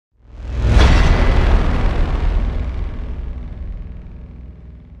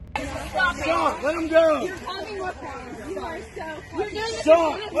Sean, let him go. You're causing more problems. You are so funny.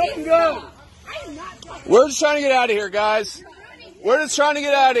 Sean, let him go. We're just trying to get out of here, guys. We're just trying to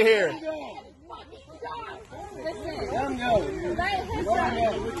get out of here. Let him go. Let him go.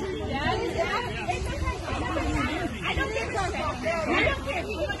 I don't get okay. I don't care. He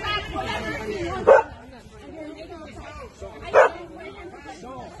can attack whatever he wants.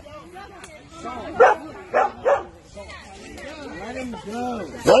 Let him go.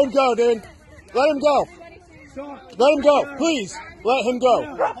 Let him go, dude. Let him go. Let him go. Please, let him go.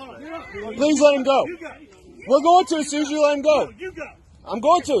 Please let him go. We're going to as soon as you let him go. I'm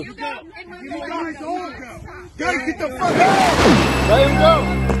going to. You guys all go. Guys, get the fuck out. Let him go.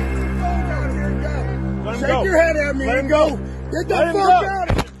 Let him Shake go. your head at me. Let him go. Get the Let him fuck go. out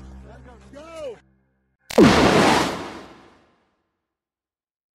of here.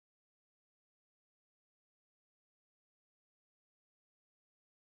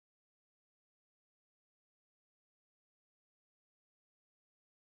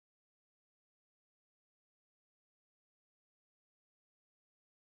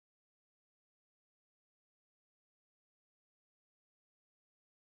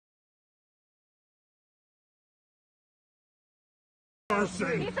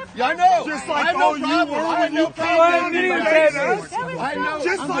 Yeah, I know. Just like I all no you problem. were I when no you came down and invaded us. I know.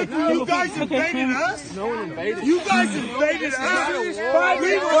 Just like when you guys invaded us. No one invaded. You guys invaded us.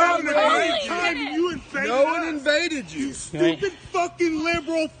 We were having a great time and you invaded No us. one invaded you. You stupid fucking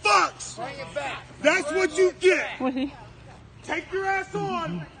liberal fucks. That's what you get. Take your ass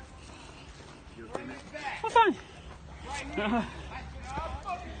on. I'm fine.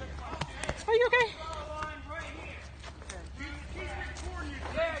 Are you okay?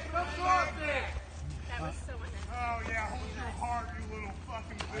 That was so unnecessary. Oh yeah, hold your heart, you little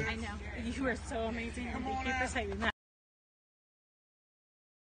fucking bitch. I know. You are so amazing. Come on Thank you for out. saving that.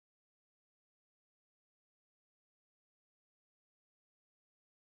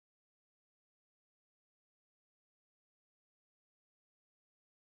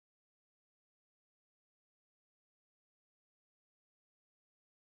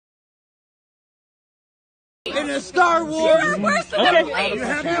 In a Star Wars. You're worse than the police. You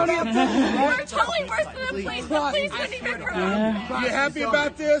happy about this? You're totally worse than the police. The police wouldn't even protect. You happy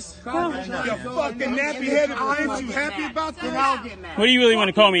about this? You fucking nappy-headed bitch. You happy about this? What do you really want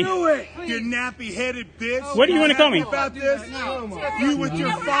to call me? Do it. You nappy-headed bitch. What do you want to call me? Happy about this? You with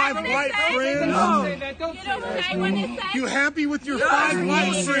your 5 white friends. You know okay when they say You happy with your 5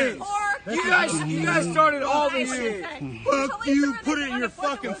 white friends? You guys started all this shit. Fuck you. Put it in your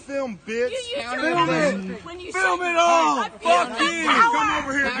fucking film, bitch. Film it. Film it all. Fuck you. Come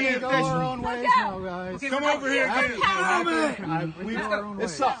over here again. Come over here again. Film it.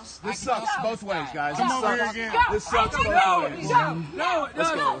 This sucks. This sucks both ways, guys. Come over here again. This sucks both ways. No,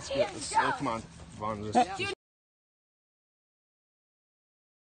 Let's go. Let's get this. Oh, come on. Come on. Just.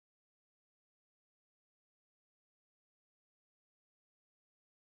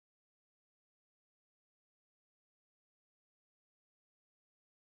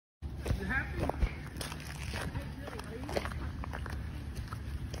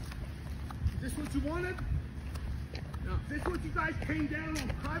 Is this what you wanted? No. Is this what you guys came down on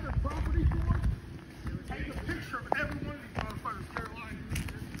private property for? Take a picture of every one of these motherfuckers, Carolina.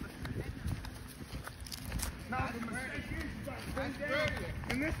 Now the mistake is you guys came down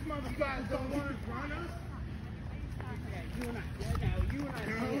and this motherfucker don't want to run us. You and I.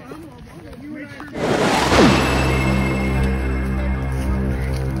 You and I.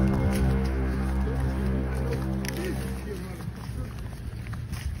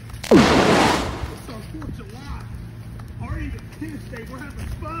 It's on 4th of July. Or even King's Day, we're having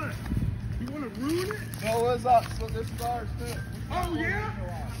fun. You want to ruin it? No, what's up? So this is ours too. Oh yeah?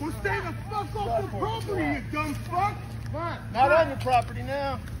 Well stay the fuck off the property, you dumb fuck. Not on your property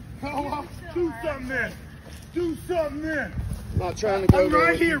now. Oh, well, do something then. Do something then. I'm not trying to go I'm there.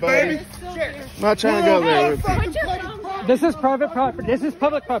 right with here, you, buddy. baby. I'm not trying to go there. With you. This is private property. This is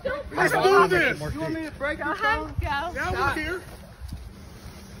public property. Let's do this. You want me to break Go your phone? ahead, go. Now we're here.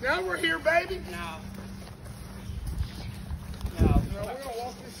 Now we're here, baby. No. No, we're gonna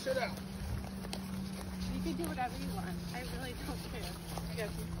walk this shit out. You can do whatever you want. I really don't care.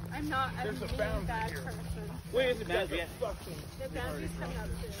 I'm not a There's a mean, boundary bad here. person. Where is the boundary? The boundary's coming up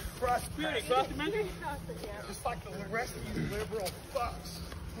soon. Prosperity. Cross the boundary? Cross it, yeah. Just like the rest of you liberal fucks.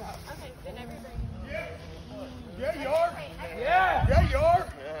 Okay, then everybody. Yeah, you are. Yeah, you are.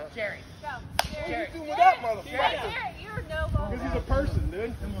 Jerry. Go. What are you doing with that motherfucker? Jerry, you're no longer. He's a person,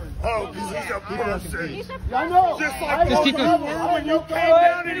 dude. Oh, because he's a person. He's a I know. Just like all you were when you came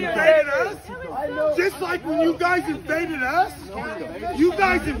down and invaded us. us? Just like when you guys invaded us? You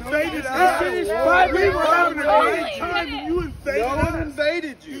guys invaded us? We were having a great time and you invaded us? No one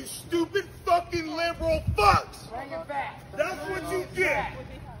invaded you. You stupid fucking liberal fucks. That's what you did.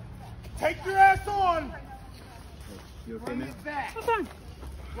 Take your ass on. You okay, man? Hold on.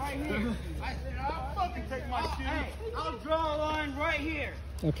 Right here. I said, I'll fucking take my shoes. Hey, I'll draw a line right here.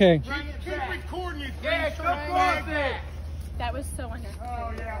 Okay. Keep recording you. Yeah, That was so wonderful.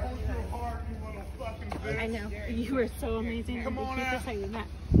 Oh, yeah. Hold your heart, you little fucking bitch. I know. You were so amazing. Come on out.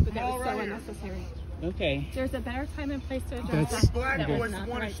 But that was so unnecessary. Okay. There's a better time and place to address that. Black That was boys not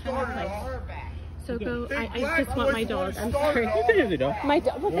the want to right start time it and all. place. So go. Think I black just want my boys dog. wanna I'm start sorry. it all. You can have the dog. My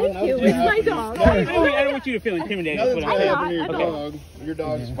dog. Well, thank you. It's my dog. I don't want you to feel intimidated. That's what I'm saying. I'm not. Dog. Your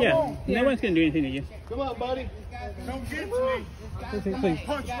dog's. Yeah. No one's gonna do anything to you. Come on, buddy. Don't get to me. Please.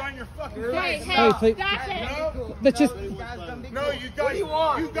 Punch right in your fucking Hey, face. hey, please. stop it. Let's just. No, you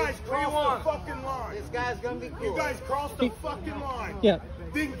guys crossed the fucking line. This guy's gonna be cool. You guys crossed the fucking line. Yeah.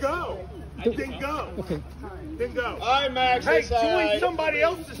 Then go. Then go. Okay. Then go. All right, Max. Hey, it's all join right. somebody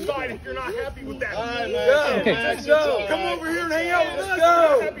else's side if you're not happy with that. All right, Max. Okay. Max, it's all Come right. over here and hang out with us. Let's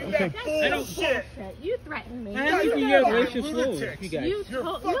go. Happy with that bullshit. You threatened me. I think you have relationship slow, you guys. You You're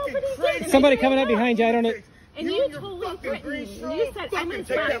told fucking nobody crazy. did. Somebody coming up behind you. I don't know. And You you and your totally fucking threatened green me. straw. You said I'm Fucking gonna take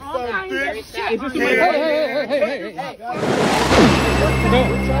start that all phone, kinds bitch. of shit. Is this Yeah. hey.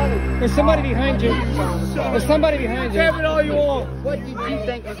 No. There's somebody behind you. There's somebody behind you. it all you want. What did you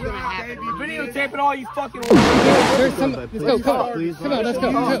think was gonna happen? Videotape it all you fucking want. There's some. Let's go. Come on. Come on. Let's go.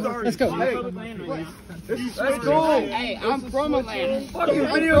 Let's go. Let's go. Hey, I'm from Atlanta. Fucking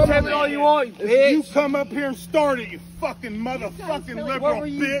I'm videotape it all you want, you bitch. You come up here and start it, you fucking motherfucking liberal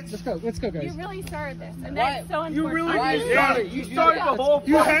bitch. Let's go. Let's go, You guys. really started this, and that's so important. You really Yeah. started. You started the whole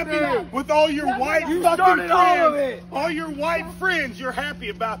You fucking happy thing. with all your white You fucking started all of friends? it. All your white friends, you're happy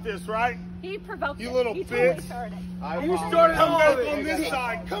about this, right? He provoked You it. little He totally bitch. started it. You started Come all back of it. on this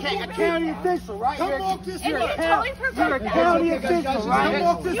side. Come A walk county official right Come here. walk this And way. you totally provoked it. County official Come right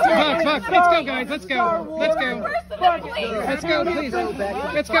walk this You way. Come on. Come on. Let's go, guys. Let's go. Let's go. Worse than the police. Let's go, please.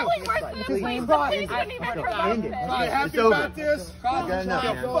 Let's go. Totally worse than the police. The police wouldn't even provoke it. You happy about this? You fucking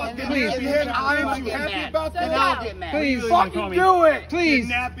nappy-headed bitch. You happy about So this? no. Please. Fucking do it. You Please.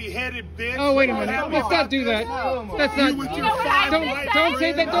 nappy-headed bitch. Oh, wait a minute. Happy Let's about not do that. Let's You not. with You your know what I five wanna white say? Don't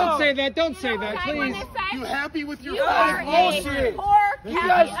say that. Don't say friends. that. Don't say that, I wanna please. say, You happy with your you are five bullshit. a poor You county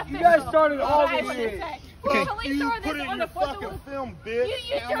guys official. started all I this wanna shit. say. Okay. You totally You started put this it in on your the foot fucking of film, You bitch. used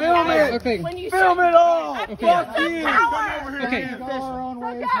your Film power. it. Okay. When you Film said- it all. Abuse Okay. Fuck of you. power. Come over here. Okay. and So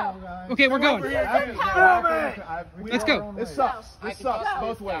go. Okay, we're going. Abuse of power. Film it. Let's go. This sucks. This sucks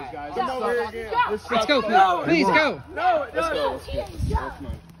both ways, guys. Come over here again. Let's go, please. Please go. No, it doesn't. Go.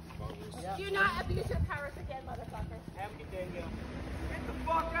 Do not abuse your powers again, motherfucker. Get the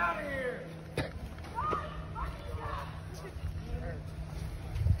fuck out of here.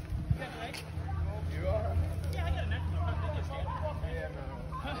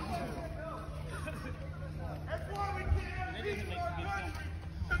 That's why we can't have peace in our country.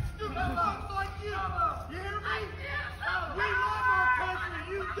 It's stupid fucks like you. You hear me? We love our country.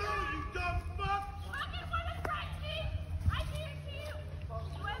 You do, you dumb fuck.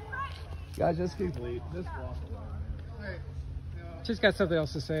 Guys, just keep leaving. Just walk away. She's got something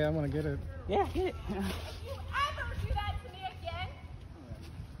else to say. I want to get it. You